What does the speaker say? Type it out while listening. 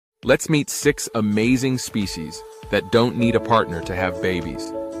Let's meet 6 amazing species that don't need a partner to have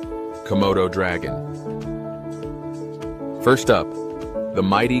babies. Komodo Dragon. First up, the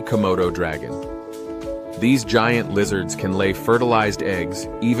mighty Komodo Dragon. These giant lizards can lay fertilized eggs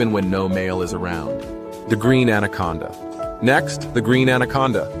even when no male is around. The green anaconda. Next, the green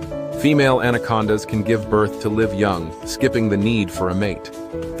anaconda. Female anacondas can give birth to live young, skipping the need for a mate.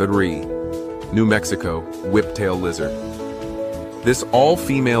 3. New Mexico Whiptail lizard. This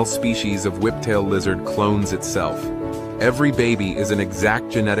all-female species of whiptail lizard clones itself. Every baby is an exact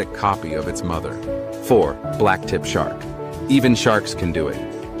genetic copy of its mother. 4. Blacktip shark. Even sharks can do it.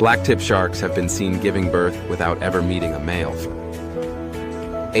 Blacktip sharks have been seen giving birth without ever meeting a male.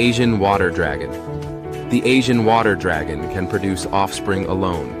 Asian water dragon. The Asian water dragon can produce offspring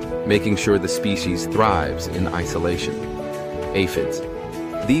alone, making sure the species thrives in isolation. Aphids.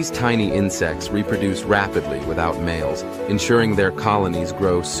 These tiny insects reproduce rapidly without males, ensuring their colonies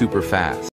grow super fast.